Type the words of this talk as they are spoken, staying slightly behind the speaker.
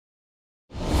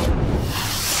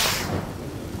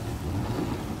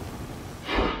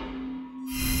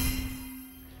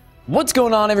What's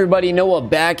going on, everybody? Noah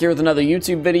back here with another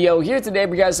YouTube video. Here today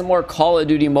we got some more Call of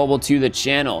Duty Mobile to the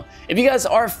channel. If you guys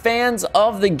are fans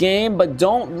of the game but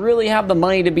don't really have the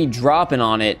money to be dropping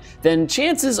on it, then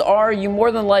chances are you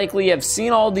more than likely have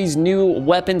seen all these new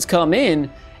weapons come in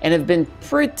and have been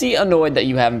pretty annoyed that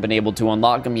you haven't been able to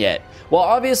unlock them yet. Well,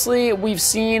 obviously, we've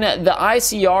seen the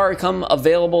ICR come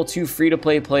available to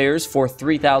free-to-play players for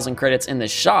 3,000 credits in the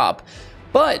shop.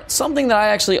 But something that I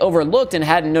actually overlooked and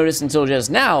hadn't noticed until just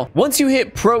now, once you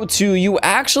hit Pro 2, you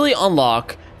actually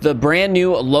unlock the brand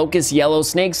new LOCUS yellow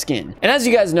snake skin. And as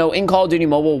you guys know, in Call of Duty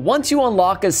Mobile, once you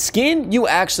unlock a skin, you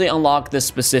actually unlock the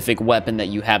specific weapon that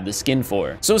you have the skin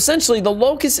for. So essentially, the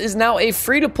LOCUS is now a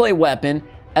free-to-play weapon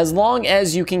as long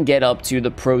as you can get up to the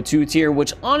Pro 2 tier,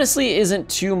 which honestly isn't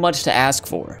too much to ask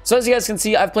for. So as you guys can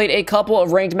see, I've played a couple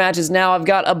of ranked matches now. I've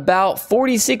got about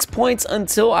 46 points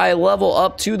until I level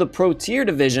up to the Pro tier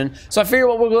division. So I figure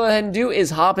what we'll go ahead and do is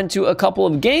hop into a couple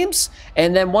of games,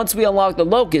 and then once we unlock the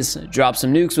LOCUS, drop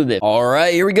some nukes with it. All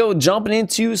right, here we go, jumping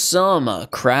into some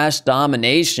Crash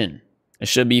Domination. It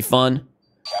should be fun.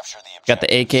 Got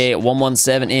the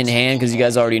AK-117 in hand because you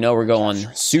guys already know we're going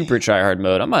super tryhard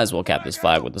mode. I might as well cap this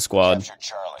flag with the squad.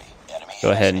 Go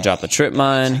ahead and drop the trip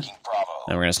mine. Then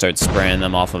we're going to start spraying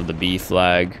them off of the B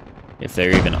flag if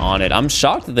they're even on it. I'm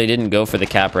shocked that they didn't go for the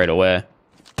cap right away.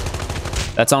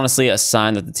 That's honestly a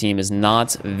sign that the team is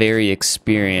not very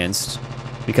experienced,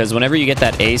 because whenever you get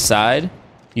that A side,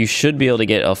 you should be able to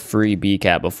get a free B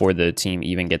cap before the team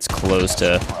even gets close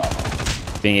to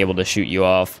being able to shoot you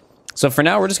off. So for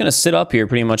now, we're just going to sit up here,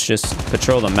 pretty much just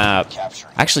patrol the map.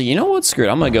 Actually, you know what? Screw it.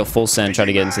 I'm going to go full send, try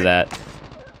to get into that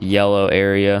yellow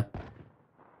area.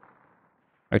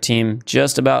 Our team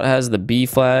just about has the B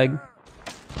flag.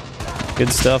 Good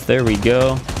stuff. There we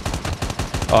go.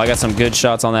 Oh, I got some good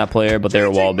shots on that player, but they were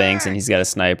wall bangs, and he's got a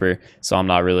sniper. So I'm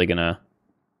not really going to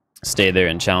stay there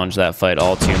and challenge that fight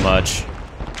all too much.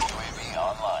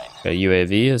 Got a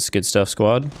UAV. That's good stuff,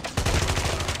 squad.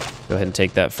 Go ahead and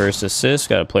take that first assist.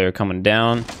 Got a player coming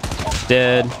down.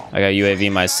 Dead. I got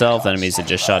UAV myself. The enemies had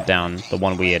just shot down the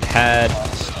one we had.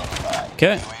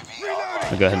 Okay.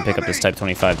 I'll go ahead and pick up this Type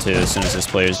 25 too as soon as this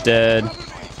player's dead.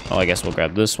 Oh, I guess we'll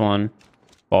grab this one.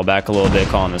 Fall back a little bit,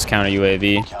 calling this counter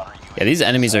UAV. Yeah, these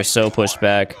enemies are so pushed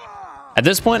back. At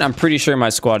this point, I'm pretty sure my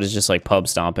squad is just like pub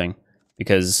stomping,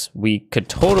 because we could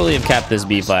totally have capped this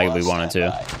B flag if we wanted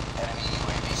to.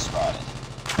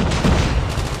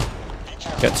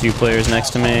 Got two players next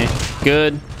to me.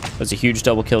 Good. That's a huge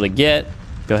double kill to get.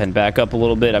 Go ahead and back up a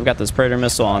little bit. I've got this Predator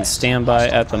missile on standby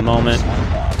at the moment.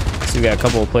 So we got a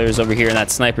couple of players over here, and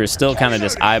that sniper is still kind of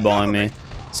just eyeballing me.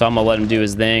 So I'm going to let him do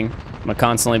his thing. I'm going to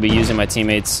constantly be using my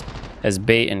teammates as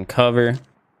bait and cover.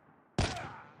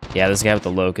 Yeah, this guy with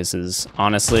the LOCUS is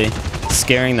honestly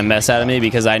scaring the mess out of me,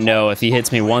 because I know if he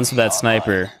hits me once with that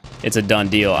sniper, it's a done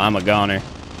deal. I'm a goner.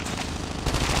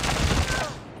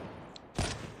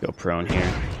 Go prone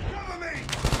here.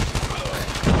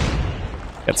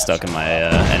 Got stuck in my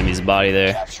enemy's body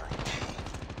there.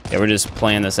 Yeah, we're just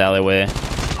playing this alleyway,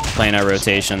 playing our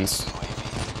rotations.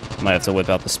 Might have to whip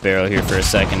out the Sparrow here for a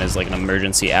second as like an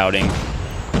emergency outing,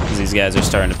 because these guys are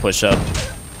starting to push up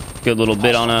good little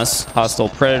bit on us. Hostile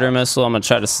Predator missile. I'm gonna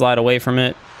try to slide away from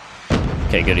it.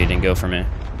 Okay, good. He didn't go for me.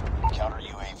 Counter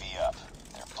UAV up.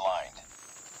 They're blind.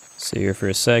 See here for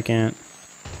a second.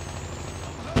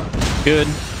 Good.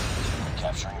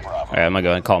 All right, I'm gonna go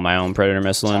ahead and call my own Predator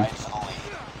missile in.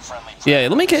 Yeah,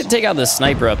 let me take out this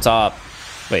sniper up top.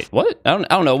 Wait, what? I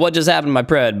don't know what just happened to my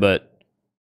Pred, but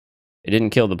it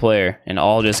didn't kill the player, and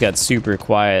all just got super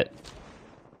quiet.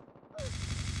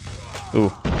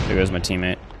 Ooh, there goes my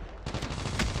teammate.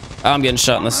 I'm getting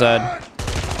shot on the side.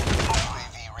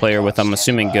 Player with, I'm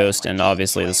assuming, Ghost and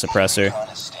obviously the suppressor.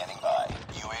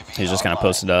 He's just kind of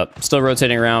posted up. Still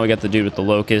rotating around. We got the dude with the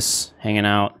LOCUS hanging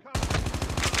out.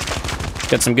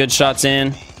 Got some good shots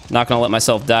in. Not gonna let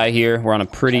myself die here. We're on a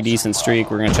pretty decent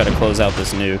streak. We're gonna try to close out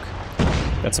this nuke.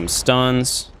 Got some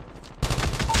stuns.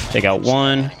 Take out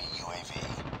one.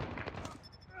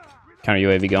 Counter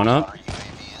UAV going up.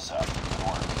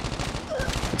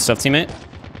 Good stuff, teammate.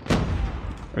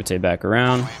 Rotate back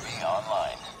around.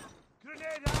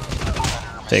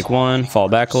 Take one. Fall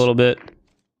back a little bit.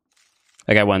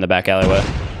 That guy went in the back alleyway.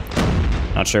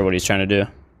 Not sure what he's trying to do.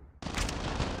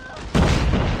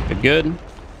 Good.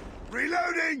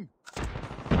 Reloading.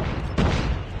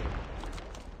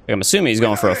 I'm assuming he's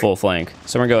going for a full flank,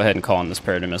 so we're gonna go ahead and call on this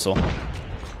Predator missile.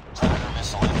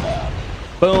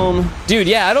 Boom. Dude,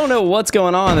 yeah, I don't know what's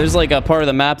going on. There's like a part of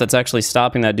the map that's actually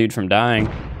stopping that dude from dying.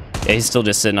 Yeah, he's still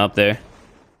just sitting up there.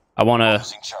 I want to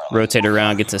rotate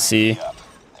around, get to C.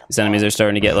 These enemies are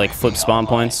starting to get like flip spawn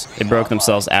points. They broke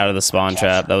themselves out of the spawn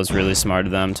trap. That was really smart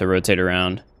of them to rotate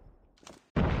around.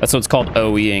 That's what's called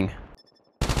OEing.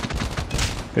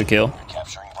 Good kill.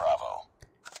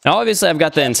 Now obviously I've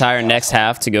got the entire next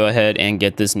half to go ahead and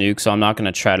get this nuke, so I'm not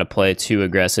going to try to play too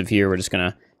aggressive here. We're just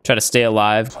going to try to stay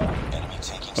alive.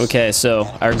 Okay, so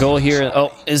our goal here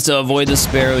is to avoid the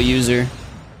Sparrow user.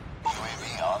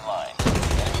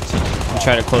 And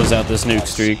try to close out this nuke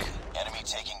streak.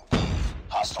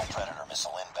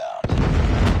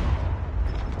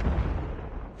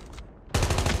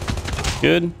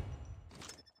 Good.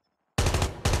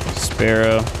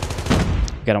 Sparrow.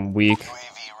 Got him weak.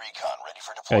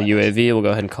 Got UAV. We'll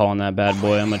go ahead and call on that bad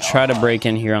boy. I'm going to try to break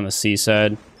in here on the C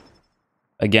side.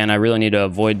 Again, I really need to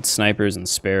avoid snipers and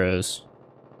sparrows.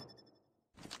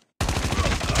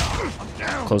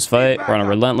 Close fight. We're on a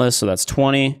relentless, so that's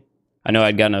 20. I know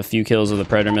I'd gotten a few kills with the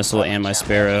Predator missile and my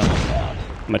Sparrow.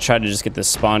 I'm going to try to just get this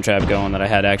spawn trap going that I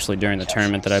had actually during the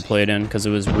tournament that I played in, because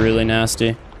it was really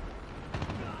nasty.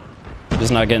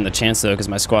 Just not getting the chance though, because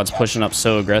my squad's pushing up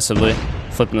so aggressively,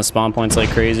 flipping the spawn points like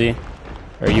crazy.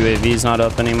 Our UAV's not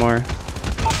up anymore.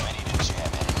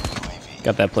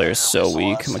 Got that player so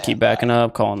weak. I'm gonna keep backing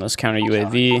up, calling this counter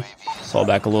UAV. Fall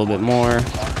back a little bit more.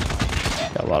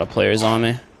 Got a lot of players on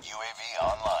me. UAV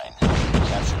online.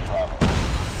 Capture Bravo.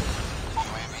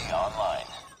 UAV online.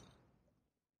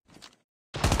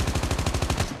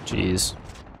 Jeez.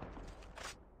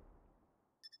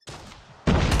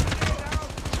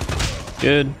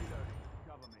 Good.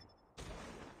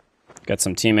 Got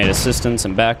some teammate assistance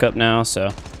and backup now,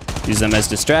 so use them as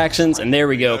distractions. And there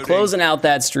we go, closing out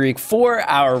that streak for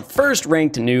our first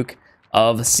ranked nuke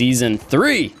of Season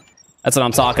 3. That's what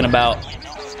I'm talking about.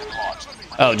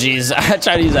 Oh, geez. I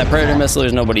tried to use that Predator missile.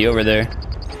 There's nobody over there.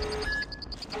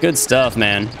 Good stuff,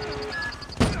 man.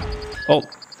 Oh,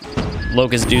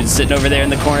 Locust dude's sitting over there in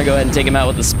the corner. Go ahead and take him out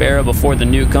with the Sparrow before the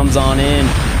nuke comes on in.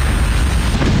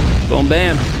 Boom,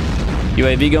 bam.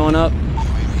 UAV going up.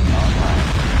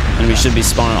 And we should be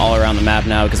spawning all around the map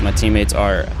now because my teammates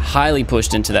are highly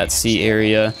pushed into that C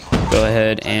area. Go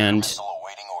ahead and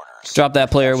drop that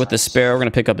player with the Sparrow. We're going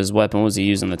to pick up his weapon. What was he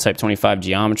using? The Type 25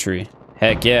 geometry.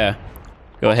 Heck yeah.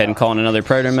 Go ahead and call in another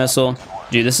Predator missile.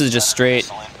 Dude, this is just straight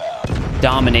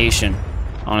domination.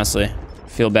 Honestly,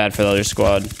 feel bad for the other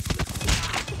squad.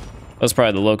 That was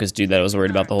probably the Locust dude that I was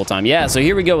worried about the whole time. Yeah, so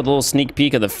here we go with a little sneak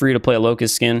peek of the free-to-play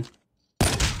Locust skin.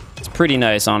 It's pretty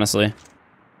nice, honestly.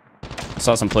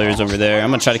 Saw some players over there. I'm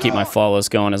going to try to keep my flawless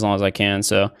going as long as I can,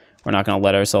 so we're not going to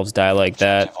let ourselves die like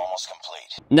that.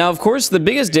 Now, of course, the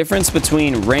biggest difference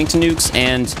between ranked nukes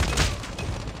and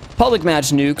public match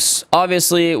nukes,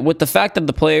 obviously, with the fact that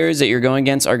the players that you're going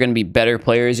against are going to be better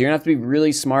players, you're going to have to be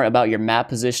really smart about your map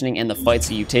positioning and the fights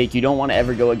that you take. You don't want to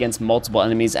ever go against multiple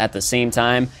enemies at the same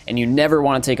time, and you never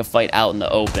want to take a fight out in the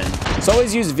open. So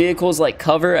always use vehicles like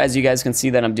cover, as you guys can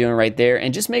see that I'm doing right there,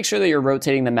 and just make sure that you're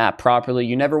rotating the map properly.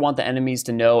 You never want the enemies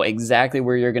to know exactly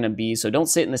where you're going to be, so don't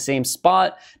sit in the same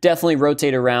spot. Definitely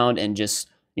rotate around and just,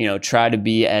 you know, try to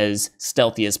be as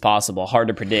stealthy as possible. Hard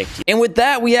to predict. And with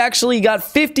that, we actually got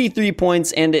 53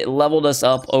 points and it leveled us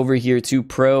up over here to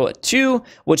Pro 2,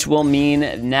 which will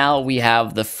mean now we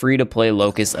have the free-to-play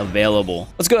Locus available.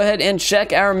 Let's go ahead and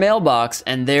check our mailbox,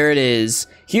 and there it is.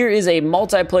 Here is a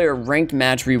multiplayer ranked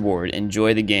match reward.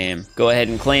 Enjoy the game. Go ahead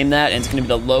and claim that, and it's going to be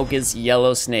the Locus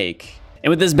Yellow Snake. And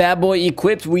with this bad boy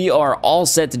equipped, we are all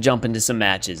set to jump into some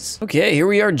matches. Okay, here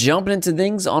we are jumping into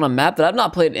things on a map that I've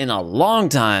not played in a long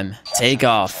time. Take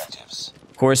off.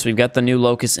 Of course, we've got the new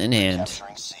Locus in hand.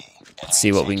 Let's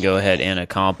see what we can go ahead and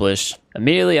accomplish.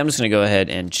 Immediately, I'm just going to go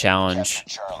ahead and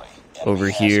challenge over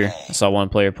here. I saw one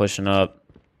player pushing up.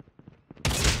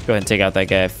 Go ahead and take out that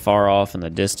guy far off in the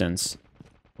distance.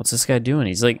 What's this guy doing?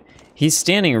 He's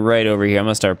standing right over here. I'm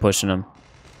going to start pushing him.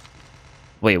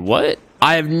 Wait, what?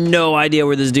 I have no idea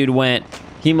where this dude went.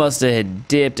 He must have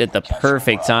dipped at the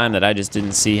perfect time that I just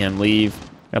didn't see him leave.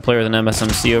 Got a player with an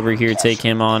MSMC over here. Take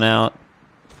him on out.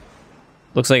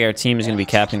 Looks like our team is going to be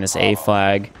capping this A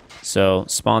flag. So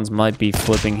spawns might be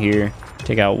flipping here.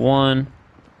 Take out one.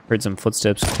 Heard some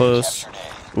footsteps close.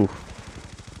 Ooh.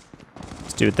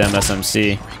 Let's do it with the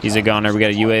MSMC. He's a goner. We got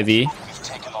a UAV.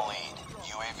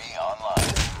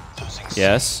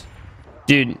 Yes.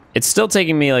 Dude, it's still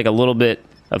taking me like a little bit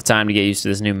of time to get used to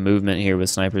this new movement here with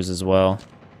snipers as well.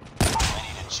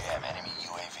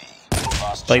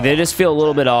 Like, they just feel a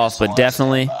little bit off, but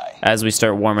definitely as we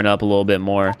start warming up a little bit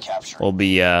more, we'll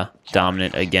be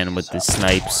dominant again with the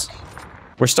snipes.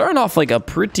 We're starting off like a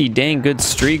pretty dang good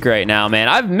streak right now, man.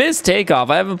 I've missed takeoff.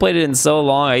 I haven't played it in so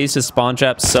long. I used to spawn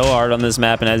trap so hard on this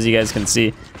map, and as you guys can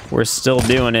see, we're still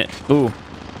doing it. Ooh,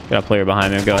 Got a player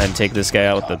behind me. Go ahead and take this guy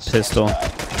out with the pistol.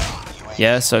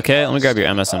 Yes, okay. Let me grab your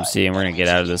MSMC and we're going to get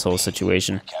out of this whole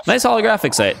situation. Nice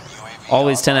holographic sight.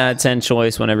 Always 10 out of 10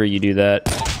 choice whenever you do that.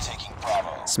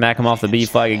 Smack him off the B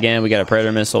flag again. We got a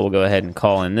Predator missile. We'll go ahead and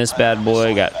call in this bad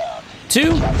boy. Got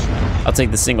 2. I'll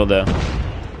take the single though.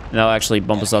 And that'll actually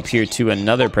bump us up here to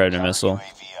another Predator missile.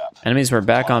 Enemies were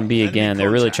back on B again.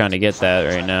 They're really trying to get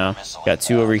that right now. Got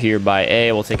 2 over here by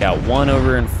A. We'll take out 1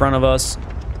 over in front of us.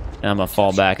 And I'm going to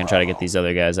fall back and try to get these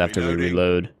other guys after we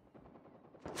reload.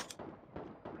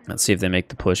 Let's see if they make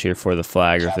the push here for the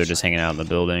flag or if they're just hanging out in the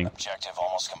building. Objective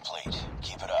almost complete.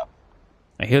 Keep it up.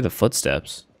 I hear the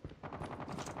footsteps.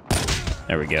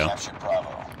 There we go. Captured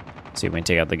Bravo. See if we can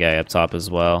take out the guy up top as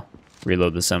well.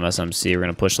 Reload this MSMC. We're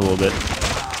going to push a little bit.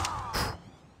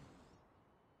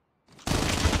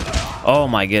 Oh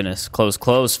my goodness.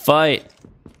 Close fight.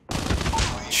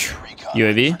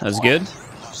 UAV, that's good.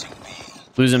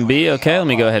 Losing B, okay. Let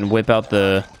me go ahead and whip out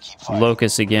the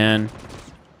LOCUS again.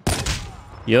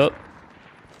 Yup.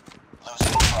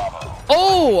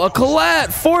 Oh, a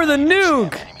collat for the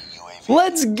nuke.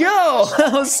 Let's go.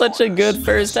 That was such a good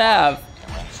first half.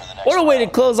 What a way to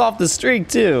close off the streak,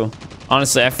 too.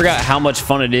 Honestly, I forgot how much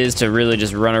fun it is to really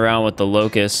just run around with the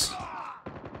LOCUS.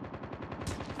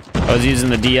 I was using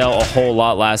the DL a whole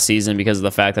lot last season because of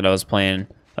the fact that I was playing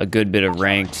a good bit of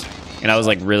ranked. And I was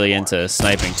like really into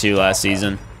sniping too last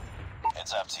season.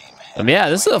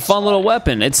 Yeah, this is a fun little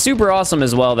weapon. It's super awesome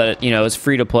as well that it, it's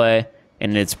free to play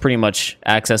and it's pretty much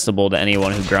accessible to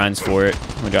anyone who grinds for it.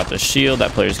 I'm gonna drop the shield.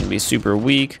 That player's gonna be super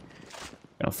weak.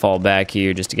 Gonna fall back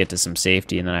here just to get to some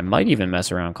safety, and then I might even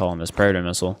mess around calling this Predator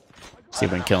missile. See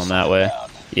if we can kill him that way.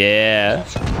 Yeah,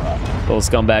 little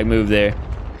scumbag move there.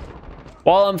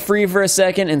 While I'm free for a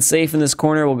second and safe in this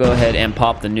corner, we'll go ahead and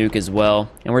pop the nuke as well.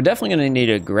 And we're definitely going to need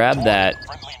to grab that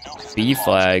B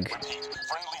flag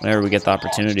whenever we get the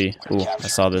opportunity. Ooh, I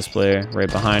saw this player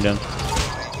right behind him.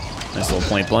 Nice little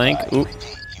point blank. Ooh.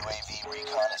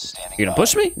 You gonna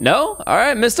push me? No? All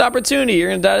right, missed opportunity. You're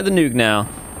gonna die to the nuke now.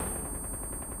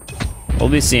 We'll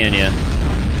be seeing you.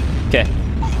 Okay.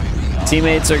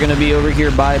 Teammates are gonna be over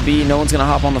here by B. No one's gonna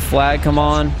hop on the flag. Come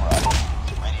on.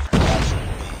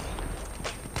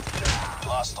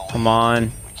 Come on.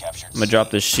 I'm gonna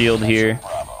drop this shield here.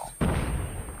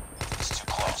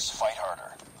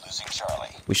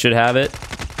 We should have it.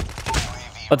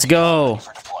 Let's go.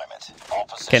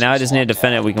 Okay, now I just need to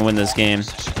defend it. We can win this game.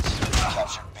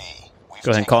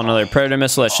 Go ahead and call another Predator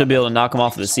missile. I should be able to knock him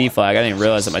off with the C flag. I didn't even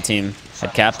realize that my team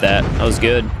had capped that. That was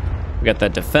good. We got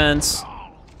that defense.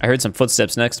 I heard some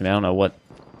footsteps next to me. I don't know what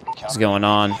is going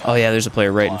on. Oh yeah, there's a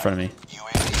player right in front of me.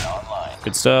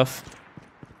 Good stuff.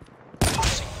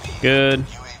 Good.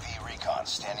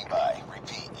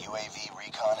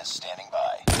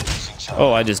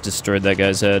 Oh, I just destroyed that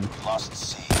guy's head.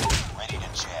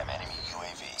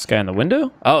 This guy in the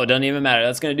window? Oh, it doesn't even matter.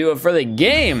 That's going to do it for the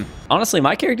game. Honestly,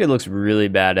 my character looks really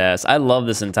badass. I love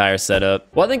this entire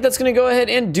setup. Well, I think that's going to go ahead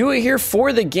and do it here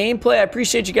for the gameplay. I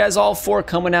appreciate you guys all for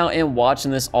coming out and watching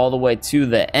this all the way to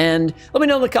the end. Let me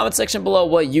know in the comment section below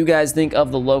what you guys think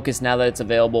of the LOCUS now that it's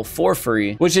available for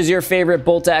free. Which is your favorite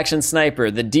bolt-action sniper,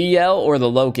 the DL or the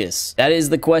LOCUS? That is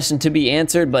the question to be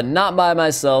answered, but not by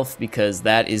myself, because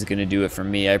that is going to do it for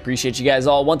me. I appreciate you guys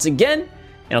all once again,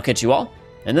 and I'll catch you all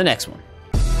in the next one.